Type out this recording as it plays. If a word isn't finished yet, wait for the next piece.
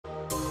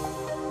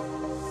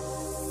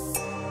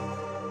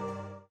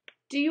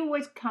Do you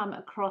always come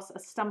across a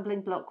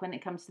stumbling block when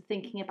it comes to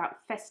thinking about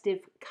festive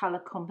colour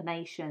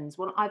combinations?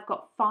 Well, I've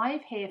got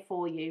 5 here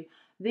for you.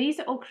 These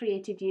are all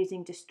created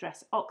using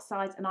Distress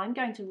Oxides, and I'm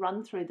going to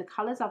run through the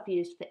colours I've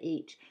used for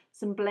each,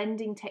 some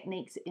blending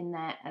techniques in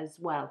there as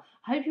well.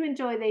 I hope you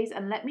enjoy these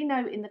and let me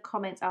know in the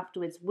comments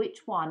afterwards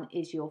which one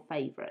is your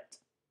favourite.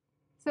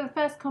 So the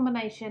first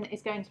combination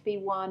is going to be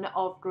one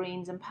of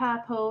greens and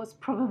purples,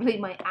 probably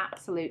my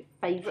absolute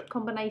favourite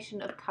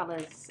combination of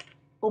colours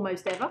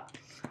almost ever,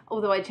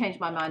 although I change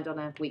my mind on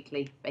a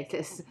weekly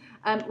basis.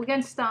 We're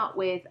going to start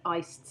with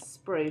iced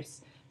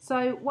spruce.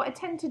 So what I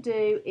tend to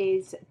do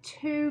is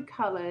 2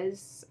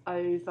 colours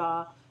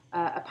over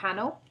a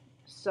panel,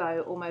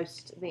 so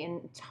almost the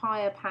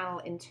entire panel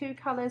in 2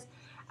 colours,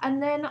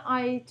 and then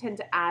I tend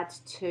to add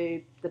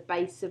to the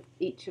base of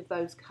each of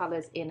those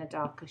colours in a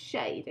darker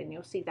shade, and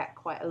you'll see that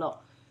quite a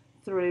lot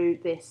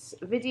through this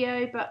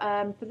video. But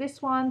for this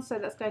one, so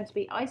that's going to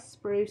be iced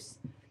spruce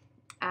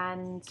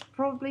and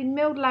probably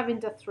milled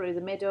lavender through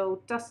the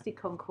middle, dusty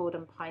concord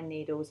and pine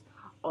needles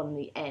on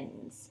the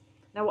ends.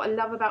 Now what I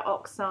love about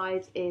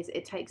Oxide is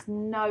it takes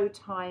no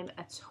time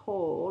at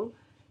all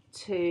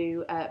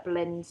to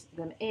blend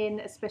them in,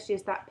 especially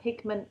as that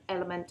pigment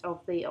element of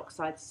the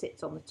Oxide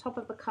sits on the top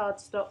of the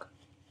cardstock.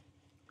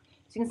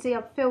 So you can see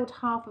I've filled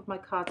half of my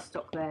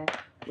cardstock there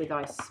with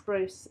iced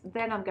spruce.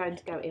 Then I'm going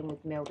to go in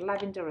with milled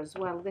lavender as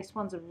well. This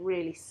one's a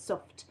really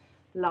soft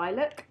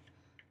lilac.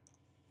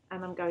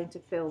 And I'm going to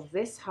fill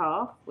this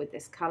half with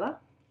this colour.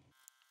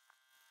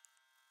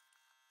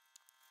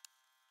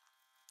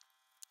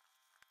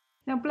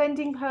 Now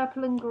blending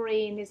purple and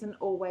green isn't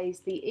always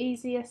the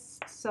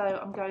easiest, so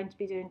I'm going to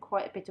be doing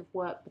quite a bit of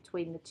work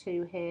between the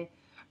two here,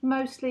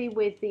 mostly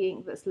with the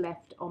ink that's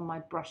left on my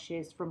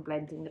brushes from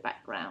blending the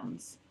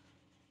backgrounds.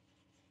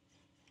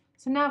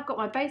 So now I've got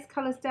my base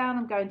colours down,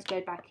 I'm going to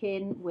go back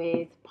in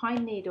with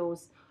pine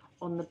needles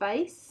on the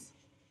base.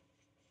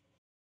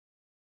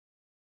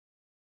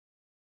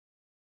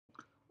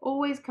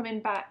 Always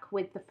coming back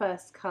with the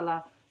first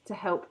colour to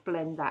help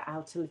blend that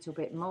out a little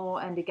bit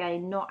more, and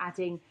again not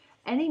adding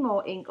any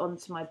more ink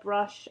onto my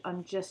brush,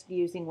 I'm just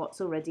using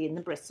what's already in the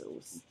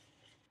bristles.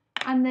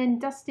 And then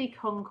dusty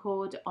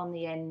concord on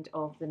the end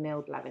of the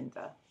milled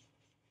lavender.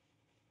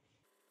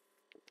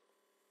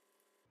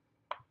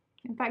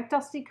 In fact,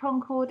 dusty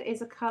concord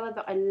is a colour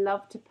that I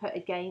love to put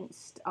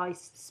against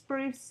iced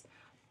spruce,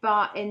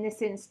 but in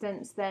this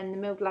instance then the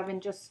milled lavender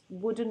just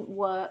wouldn't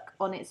work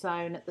on its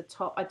own at the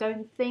top. I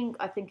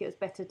think it was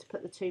better to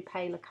put the 2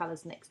 paler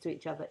colours next to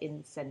each other in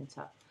the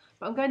centre.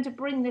 But I'm going to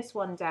bring this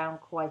one down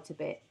quite a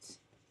bit.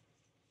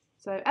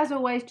 So as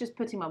always, just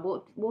putting my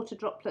water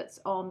droplets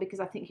on because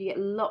I think you get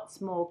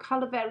lots more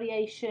colour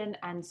variation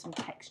and some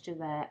texture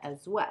there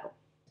as well.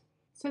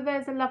 So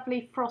there's a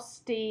lovely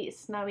frosty,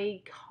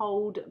 snowy,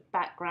 cold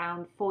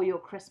background for your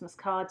Christmas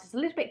cards. It's a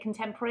little bit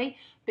contemporary,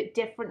 a bit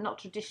different, not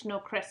traditional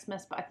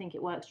Christmas, but I think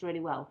it works really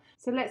well.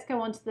 So let's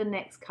go on to the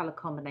next colour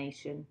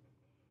combination.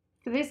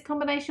 For this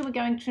combination, we're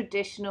going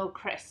traditional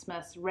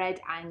Christmas, red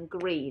and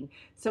green.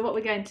 So what we're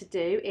going to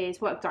do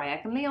is work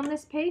diagonally on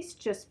this piece,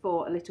 just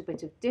for a little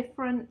bit of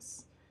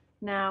difference.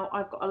 Now,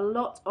 I've got a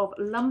lot of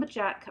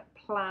lumberjack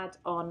plaid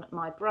on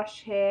my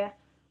brush here.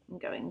 I'm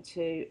going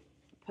to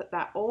put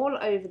that all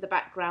over the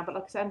background, but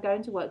like I said, I'm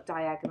going to work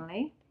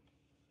diagonally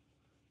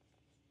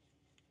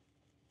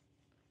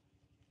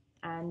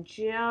and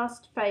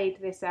just fade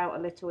this out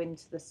a little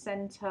into the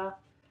center.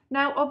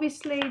 Now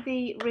obviously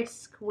the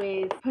risk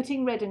with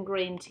putting red and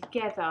green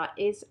together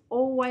is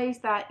always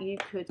that you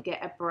could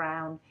get a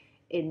brown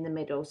in the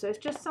middle, so it's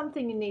just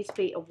something you need to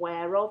be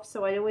aware of.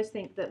 So I always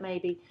think that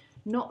maybe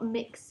not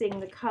mixing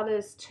the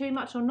colors too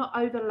much or not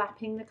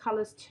overlapping the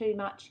colors too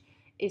much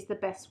is the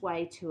best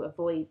way to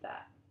avoid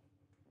that.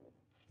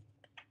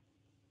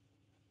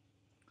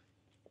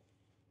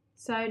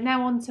 So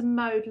now on to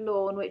Mowed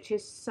Lawn, which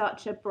is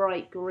such a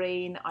bright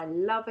green. I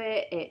love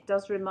it. It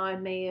does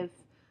remind me of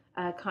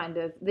kind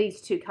of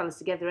these 2 colours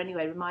together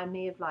anyway, remind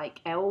me of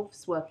like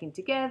elves working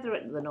together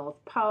at the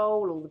North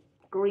Pole, all the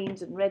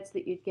greens and reds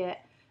that you'd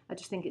get. I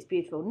just think it's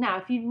beautiful. Now,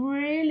 if you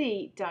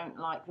really don't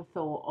like the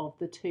thought of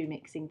the 2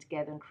 mixing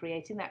together and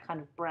creating that kind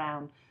of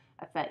brown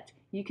effect,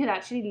 you could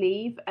actually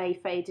leave a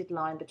faded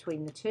line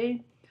between the 2.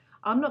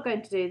 I'm not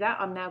going to do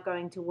that. I'm now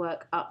going to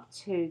work up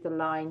to the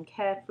line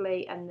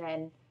carefully and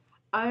then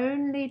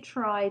only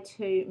try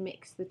to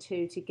mix the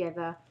 2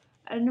 together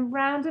and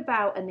around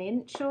about an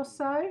inch or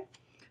so.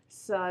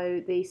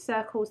 So the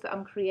circles that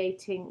I'm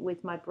creating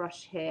with my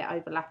brush here,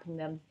 overlapping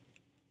them,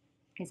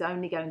 is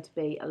only going to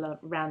be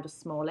around a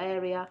small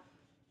area,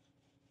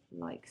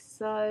 like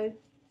so.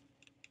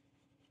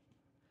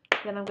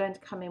 Then I'm going to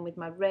come in with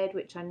my red,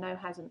 which I know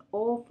has an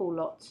awful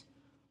lot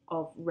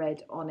of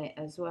red on it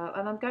as well.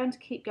 And I'm going to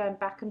keep going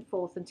back and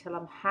forth until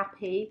I'm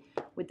happy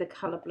with the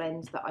colour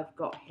blends that I've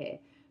got here.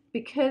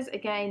 Because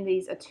again,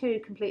 these are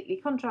 2 completely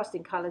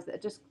contrasting colours that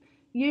are just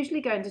usually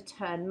going to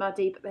turn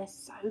muddy, but they're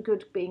so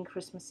good being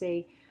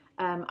Christmassy.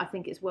 I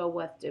think it's well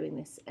worth doing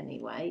this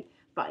anyway,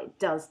 but it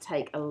does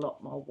take a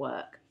lot more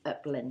work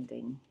at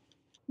blending.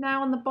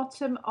 Now on the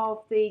bottom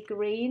of the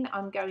green,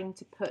 I'm going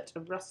to put a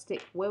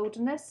rustic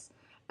wilderness,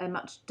 a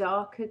much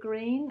darker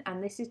green,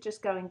 and this is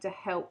just going to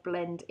help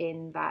blend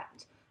in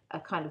that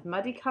kind of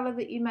muddy colour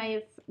that you may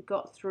have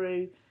got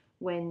through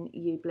when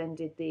you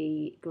blended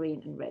the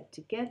green and red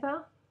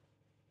together.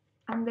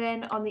 And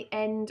then on the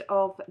end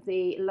of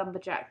the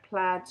lumberjack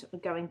plaid, we're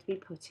going to be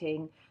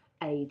putting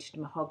aged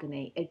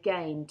mahogany.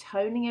 Again,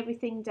 toning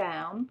everything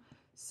down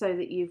so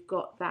that you've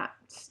got that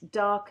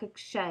darker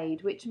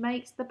shade, which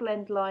makes the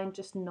blend line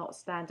just not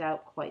stand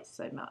out quite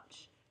so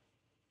much.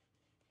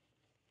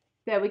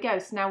 There we go.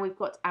 So now we've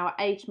got our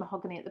aged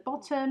mahogany at the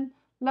bottom,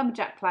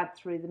 lumberjack plaid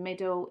through the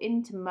middle,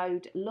 into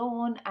mowed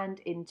lawn and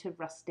into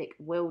rustic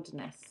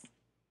wilderness.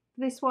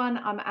 For this one,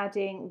 I'm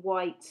adding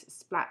white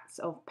splats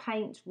of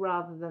paint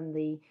rather than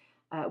the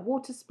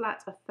water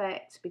splat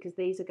effect, because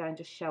these are going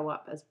to show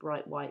up as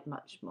bright white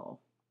much more.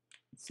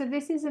 So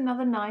this is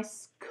another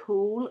nice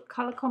cool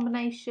colour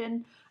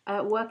combination,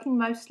 working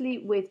mostly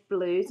with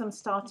blues. I'm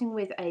starting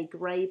with a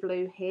grey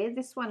blue here.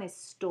 This one is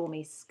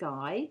Stormy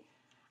Sky,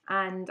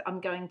 and I'm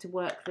going to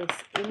work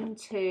this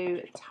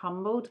into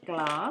Tumbled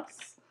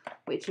Glass,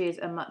 which is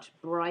a much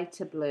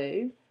brighter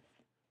blue.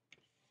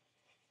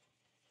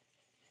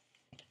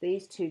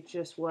 These two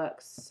just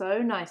work so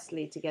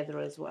nicely together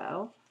as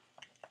well.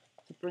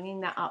 So bringing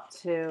that up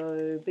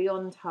to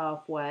beyond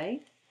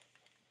halfway.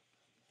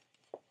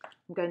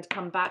 I'm going to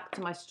come back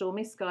to my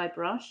Stormy Sky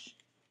brush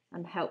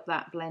and help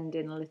that blend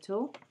in a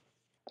little.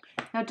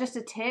 Now just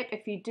a tip,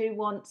 if you do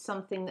want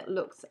something that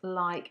looks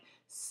like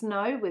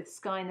snow with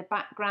sky in the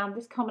background,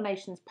 this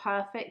combination is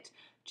perfect.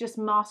 Just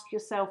mask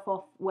yourself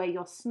off where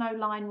your snow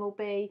line will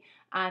be,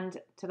 and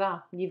ta-da,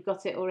 you've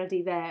got it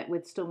already there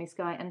with Stormy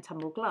Sky and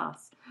Tumbled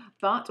Glass.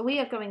 But we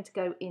are going to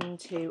go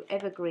into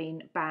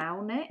Evergreen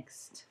Bough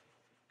next.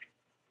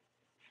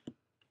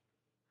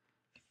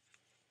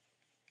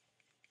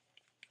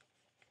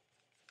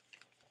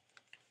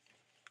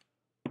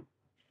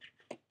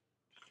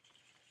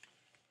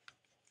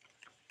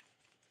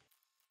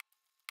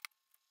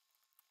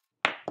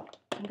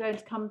 I'm going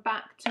to come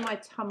back to my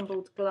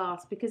Tumbled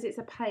Glass because it's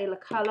a paler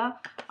colour.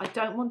 I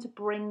don't want to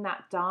bring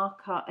that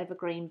darker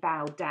Evergreen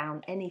Bough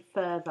down any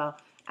further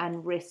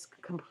and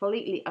risk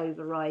completely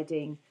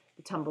overriding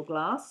the Tumbled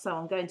Glass. So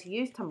I'm going to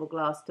use Tumbled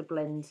Glass to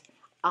blend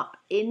up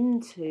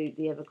into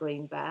the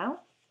Evergreen Bough.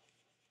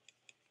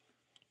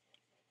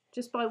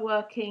 Just by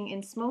working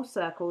in small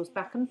circles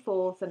back and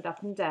forth and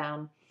up and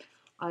down,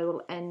 I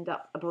will end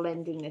up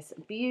blending this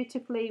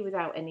beautifully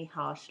without any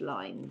harsh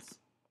lines.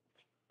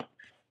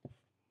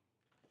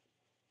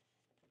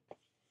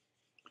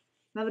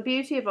 Now the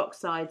beauty of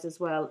Oxides as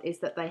well is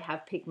that they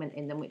have pigment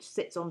in them which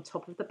sits on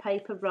top of the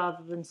paper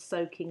rather than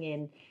soaking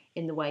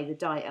in the way the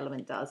dye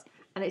element does.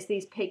 And it's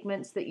these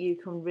pigments that you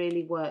can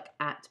really work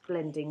at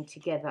blending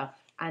together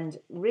and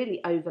really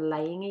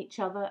overlaying each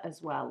other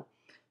as well.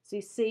 So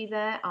you see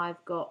there,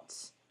 I've got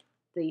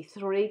the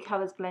three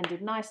colours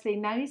blended nicely.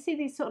 Now you see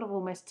these sort of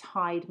almost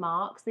tide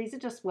marks. These are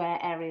just where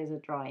areas are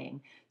drying.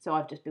 So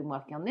I've just been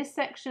working on this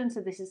section,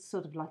 so this is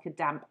sort of like a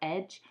damp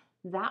edge.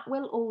 That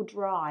will all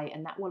dry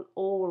and that will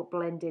all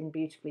blend in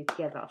beautifully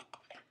together.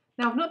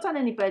 Now I've not done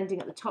any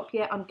blending at the top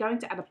yet. I'm going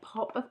to add a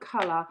pop of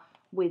colour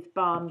with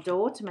Balm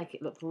d'Or to make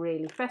it look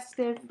really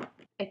festive.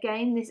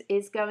 Again, this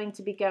is going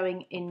to be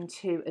going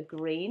into a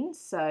green,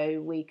 so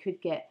we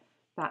could get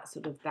that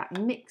sort of that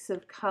mix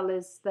of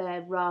colours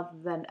there rather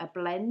than a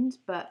blend,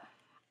 but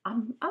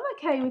I'm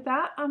okay with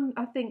that.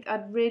 I think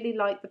I'd really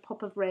like the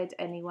pop of red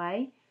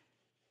anyway.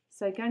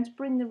 So going to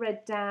bring the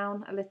red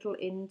down a little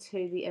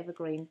into the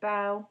Evergreen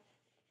Bough.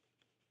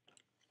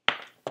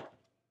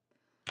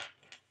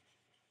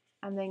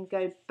 And then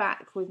go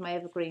back with my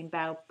Evergreen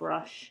Bough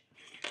brush.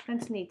 I'm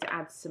going to need to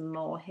add some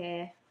more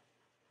here.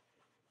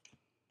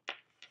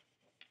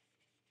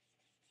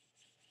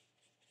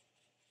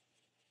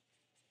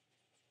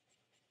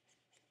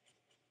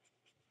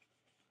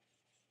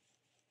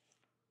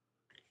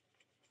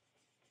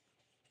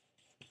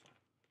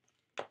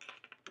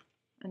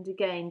 And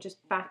again,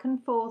 just back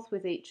and forth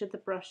with each of the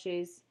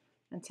brushes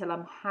until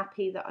I'm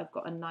happy that I've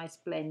got a nice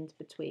blend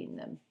between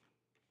them.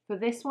 For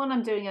this one,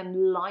 I'm doing a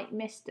light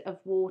mist of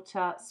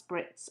water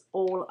spritz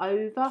all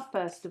over,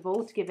 first of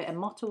all, to give it a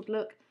mottled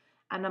look.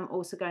 And I'm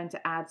also going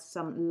to add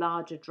some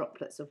larger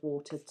droplets of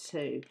water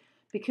too.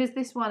 Because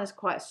this one is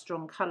quite a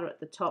strong colour at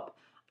the top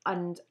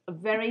and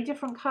very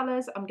different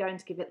colours, I'm going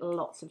to give it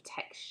lots of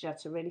texture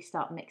to really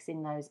start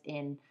mixing those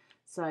in.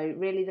 So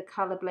really the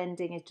colour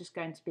blending is just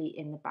going to be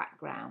in the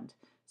background.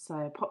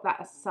 So pop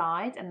that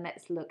aside and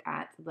let's look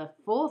at the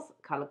fourth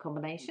colour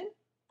combination.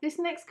 This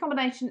next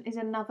combination is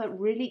another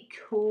really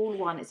cool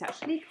one. It's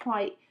actually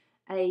quite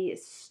a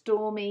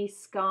stormy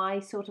sky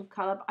sort of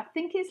colour, but I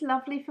think it's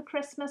lovely for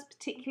Christmas,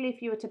 particularly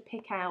if you were to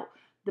pick out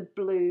the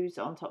blues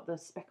on top of the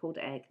speckled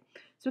egg.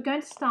 So we're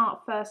going to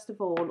start first of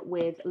all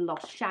with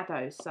Lost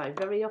Shadow. So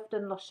very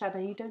often Lost Shadow,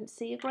 you don't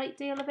see a great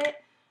deal of it.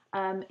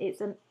 It's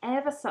an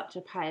ever such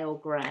a pale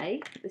grey.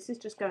 This is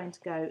just going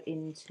to go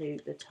into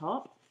the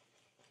top.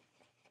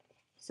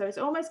 So it's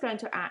almost going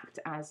to act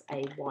as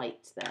a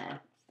white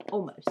there,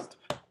 almost.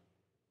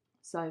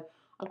 So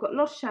I've got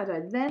Lost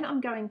Shadow. Then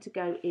I'm going to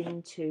go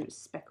into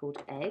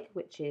Speckled Egg,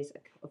 which is,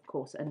 of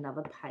course,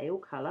 another pale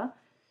colour.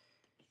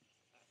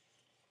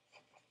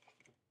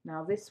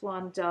 Now this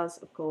one does,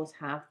 of course,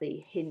 have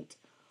the hint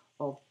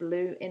of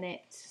blue in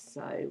it.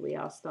 So we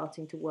are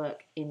starting to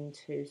work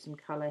into some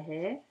colour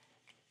here.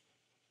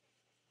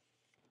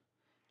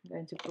 I'm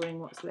going to bring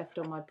what's left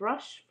on my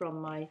brush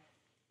from my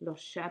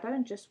Lost Shadow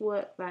and just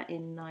work that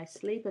in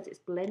nicely, but it's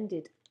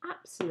blended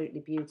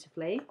absolutely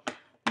beautifully.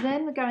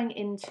 Then we're going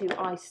into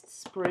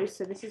Iced Spruce,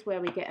 so this is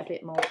where we get a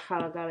bit more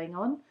colour going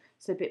on,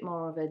 so a bit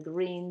more of a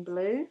green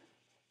blue.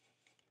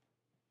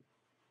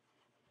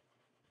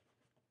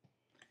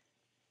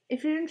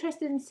 If you're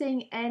interested in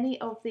seeing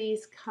any of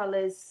these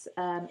colours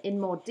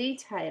in more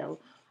detail,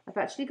 I've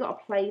actually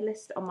got a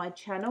playlist on my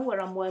channel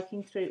where I'm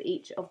working through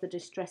each of the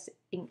Distress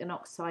Ink and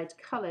Oxide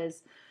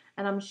colours,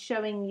 and I'm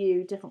showing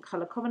you different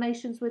colour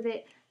combinations with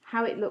it,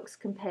 how it looks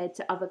compared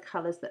to other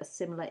colours that are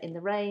similar in the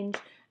range,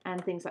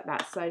 and things like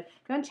that. So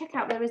go and check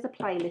out, there is a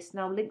playlist,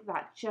 and I'll link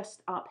that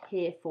just up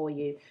here for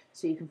you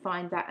so you can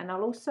find that, and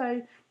I'll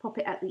also pop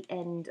it at the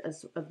end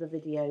of the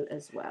video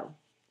as well.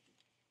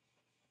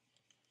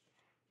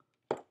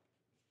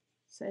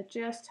 So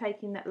just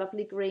taking that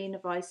lovely green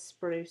of Iced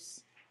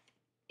Spruce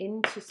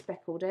into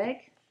Speckled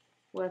Egg,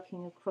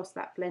 working across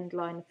that blend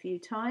line a few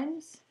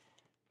times.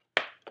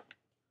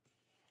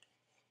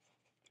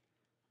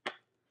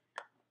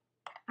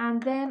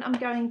 And then I'm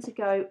going to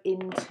go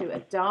into a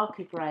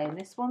darker grey, and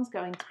this one's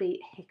going to be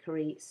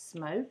Hickory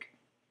Smoke.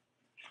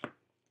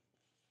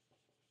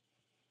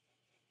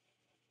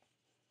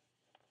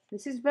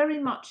 This is very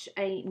much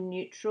a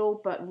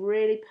neutral, but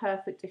really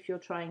perfect if you're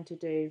trying to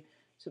do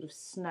sort of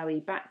snowy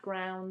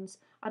backgrounds.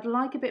 I'd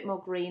like a bit more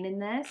green in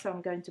there, so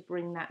I'm going to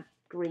bring that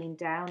green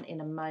down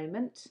in a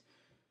moment.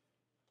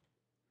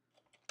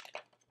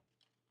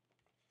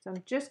 So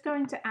I'm just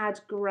going to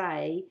add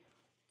grey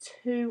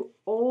to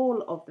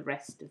all of the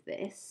rest of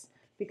this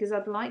because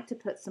I'd like to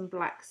put some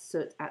black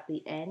soot at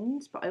the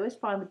end, but I always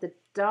find with the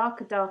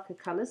darker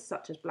colours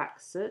such as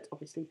black soot,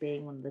 obviously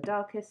being one of the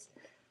darkest,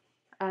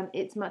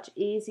 it's much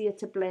easier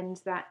to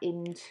blend that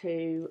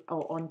into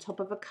or on top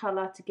of a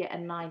colour to get a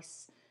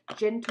nice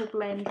gentle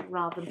blend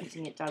rather than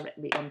putting it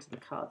directly onto the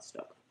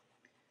cardstock.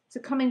 So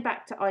coming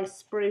back to Iced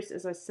Spruce,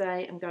 as I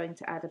say, I'm going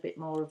to add a bit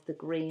more of the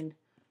green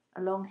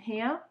along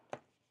here.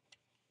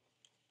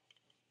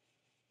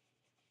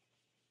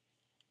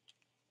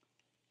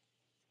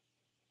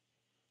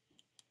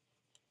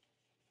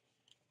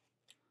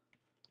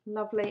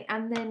 Lovely,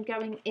 and then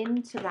going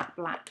into that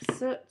black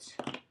soot,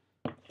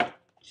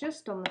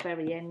 just on the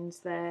very ends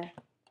there.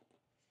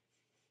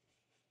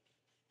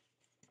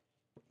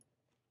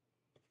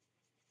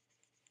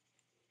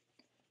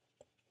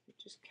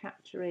 Just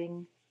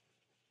capturing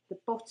the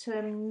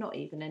bottom, not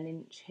even an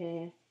inch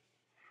here.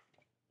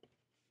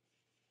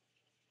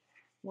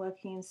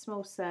 Working in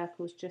small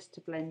circles just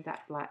to blend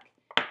that black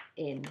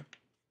in.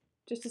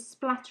 Just a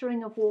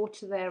splattering of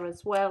water there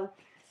as well.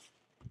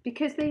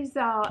 Because these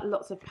are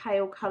lots of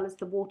pale colours,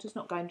 the water's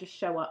not going to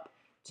show up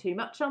too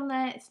much on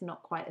there. It's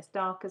not quite as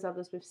dark as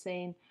others we've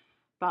seen,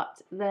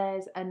 but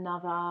there's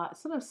another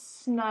sort of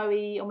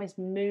snowy, almost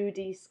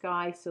moody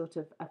sky sort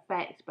of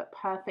effect, but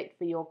perfect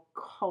for your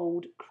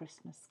cold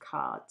Christmas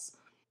cards.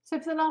 So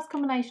for the last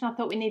combination, I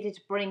thought we needed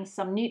to bring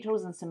some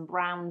neutrals and some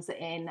browns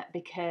in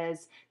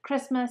because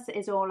Christmas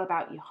is all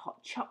about your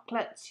hot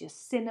chocolates, your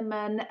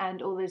cinnamon,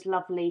 and all those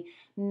lovely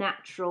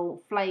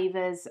natural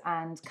flavours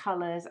and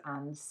colours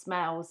and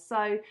smells.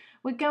 So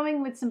we're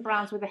going with some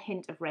browns with a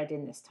hint of red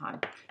in this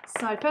time.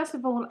 So first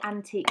of all,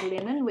 Antique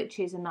Linen, which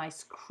is a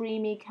nice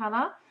creamy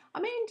colour.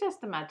 I mean,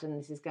 just imagine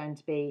this is going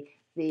to be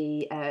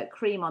the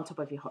cream on top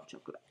of your hot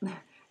chocolate.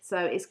 So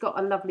it's got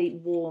a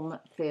lovely warm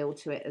feel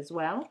to it as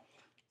well.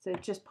 So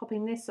just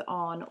popping this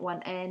on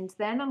one end,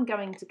 then I'm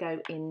going to go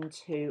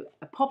into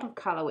a pop of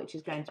colour, which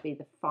is going to be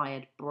the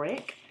Fired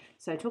Brick.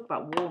 So talk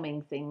about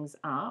warming things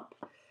up,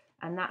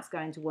 and that's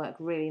going to work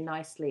really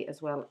nicely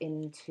as well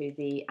into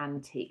the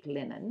Antique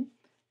Linen.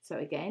 So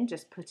again,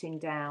 just putting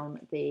down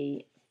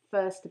the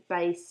first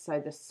base, so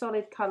the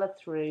solid colour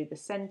through the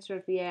centre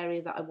of the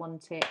area that I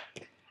want it,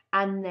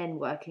 and then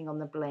working on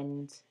the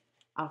blend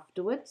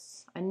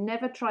afterwards. I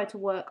never try to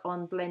work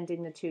on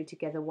blending the two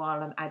together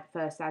while I'm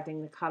first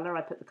adding the colour.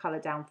 I put the colour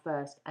down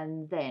first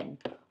and then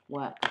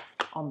work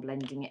on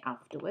blending it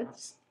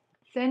afterwards.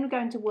 Then we're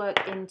going to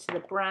work into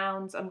the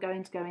browns. I'm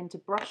going to go into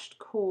Brushed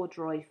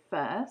Corduroy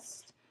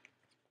first.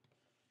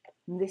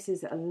 And this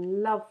is a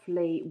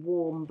lovely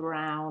warm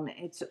brown.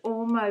 It's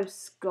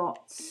almost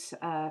got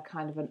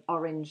kind of an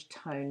orange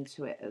tone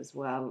to it as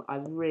well. I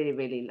really,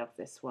 really love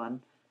this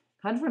one.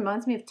 Kind of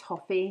reminds me of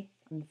toffee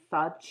and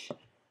fudge.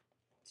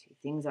 Two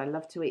things I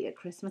love to eat at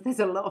Christmas. There's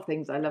a lot of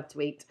things I love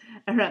to eat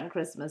around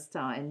Christmas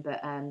time,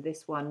 but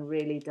this one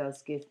really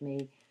does give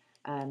me,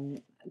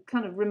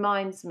 kind of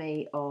reminds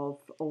me of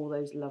all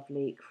those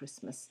lovely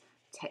Christmas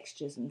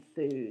textures and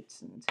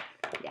foods, and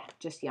yeah,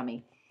 just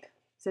yummy.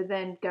 So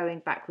then going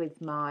back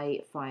with my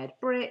Fired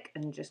Brick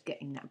and just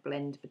getting that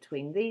blend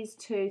between these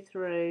two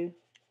through.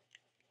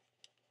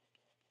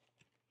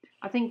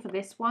 I think for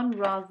this one,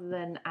 rather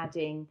than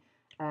adding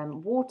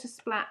water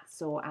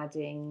splats or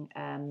adding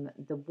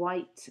the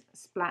white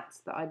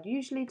splats that I'd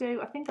usually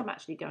do, I think I'm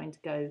actually going to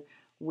go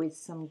with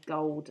some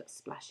gold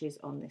splashes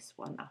on this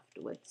one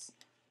afterwards.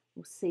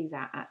 We'll see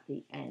that at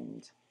the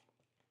end.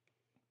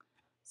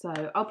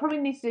 So I'll probably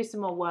need to do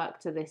some more work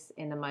to this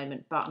in a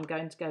moment, but I'm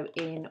going to go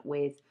in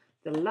with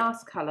the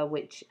last colour,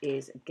 which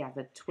is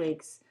Gathered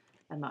Twigs,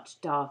 a much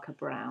darker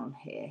brown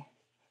here.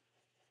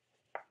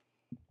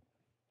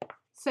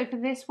 So for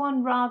this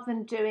one, rather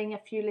than doing a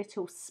few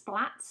little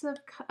splats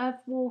of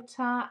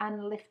water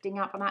and lifting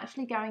up, I'm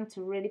actually going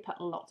to really put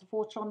a lot of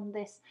water on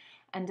this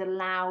and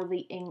allow the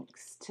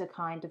inks to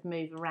kind of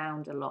move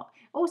around a lot.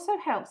 Also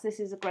helps, this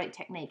is a great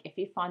technique, if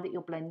you find that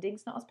your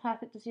blending's not as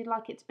perfect as you'd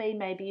like it to be,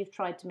 maybe you've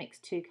tried to mix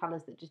two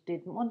colours that just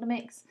didn't want to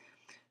mix.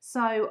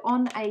 So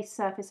on a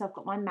surface, I've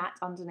got my mat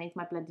underneath,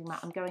 my blending mat,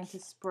 I'm going to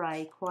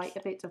spray quite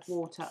a bit of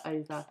water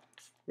over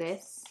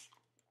this.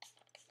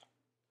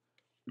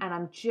 And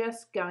I'm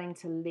just going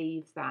to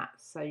leave that.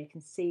 So you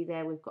can see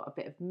there we've got a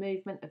bit of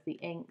movement of the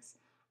inks.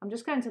 I'm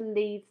just going to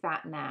leave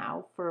that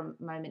now for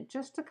a moment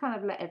just to kind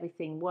of let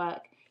everything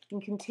work. You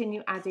can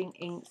continue adding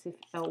inks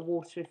or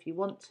water if you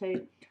want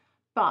to.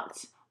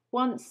 But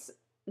once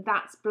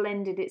that's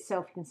blended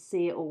itself, you can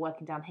see it all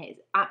working down here.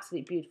 It's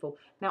absolutely beautiful.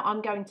 Now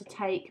I'm going to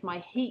take my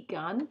heat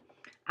gun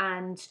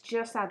and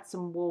just add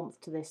some warmth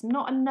to this.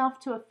 Not enough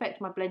to affect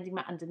my blending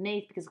mat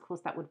underneath because of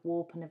course that would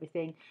warp and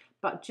everything,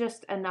 but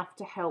just enough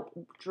to help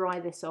dry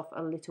this off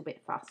a little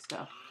bit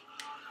faster.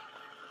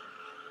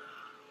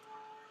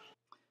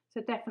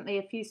 So definitely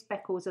a few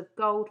speckles of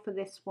gold for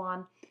this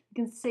one.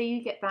 You can see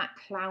you get that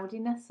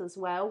cloudiness as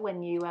well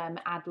when you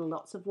add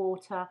lots of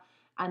water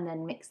and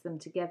then mix them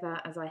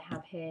together as I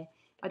have here.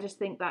 I just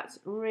think that's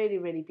really,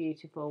 really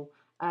beautiful.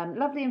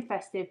 Lovely and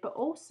festive, but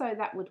also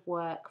that would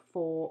work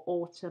for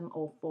autumn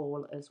or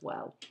fall as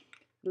well.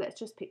 Let's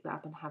just pick that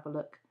up and have a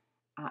look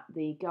at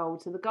the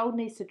gold. So the gold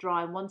needs to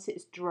dry, and once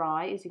it's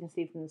dry, as you can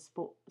see from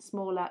the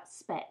smaller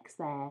specks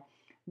there,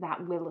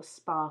 that will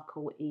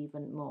sparkle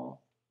even more.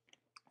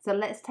 So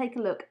let's take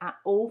a look at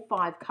all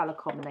 5 colour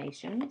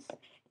combinations.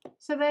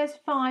 So there's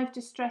 5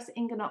 Distress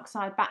Ink and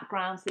Oxide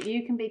backgrounds that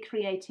you can be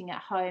creating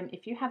at home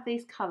if you have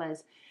these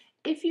colours.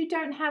 If you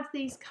don't have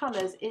these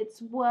colours,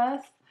 it's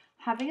worth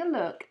having a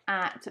look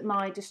at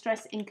my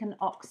Distress Ink and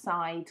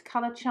Oxide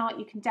colour chart.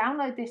 You can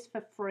download this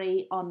for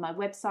free on my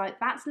website.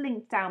 That's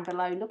linked down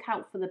below. Look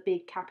out for the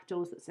big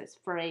capitals that says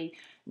free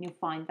and you'll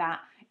find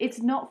that.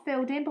 It's not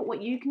filled in, but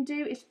what you can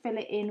do is fill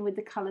it in with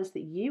the colours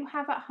that you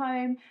have at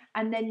home,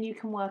 and then you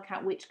can work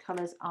out which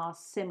colours are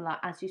similar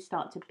as you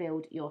start to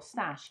build your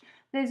stash.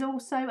 There's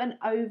also an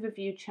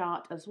overview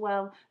chart as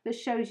well that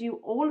shows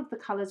you all of the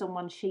colours on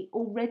one sheet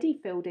already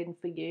filled in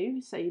for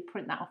you. So you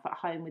print that off at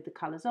home with the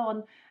colours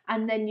on,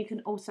 and then you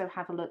can also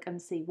have a look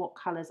and see what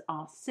colours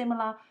are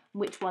similar,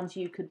 which ones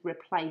you could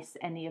replace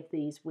any of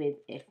these with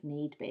if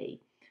need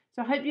be.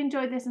 So I hope you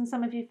enjoyed this and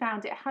some of you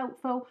found it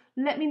helpful.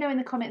 Let me know in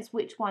the comments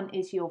which one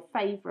is your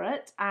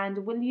favourite,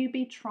 and will you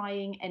be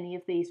trying any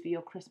of these for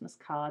your Christmas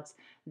cards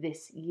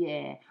this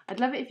year? I'd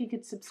love it if you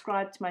could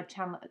subscribe to my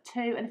channel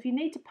too, and if you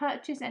need to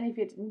purchase any of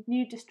your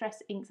new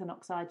Distress Inks and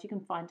Oxides, you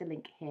can find a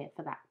link here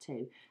for that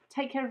too.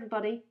 Take care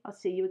everybody, I'll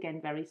see you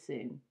again very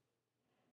soon.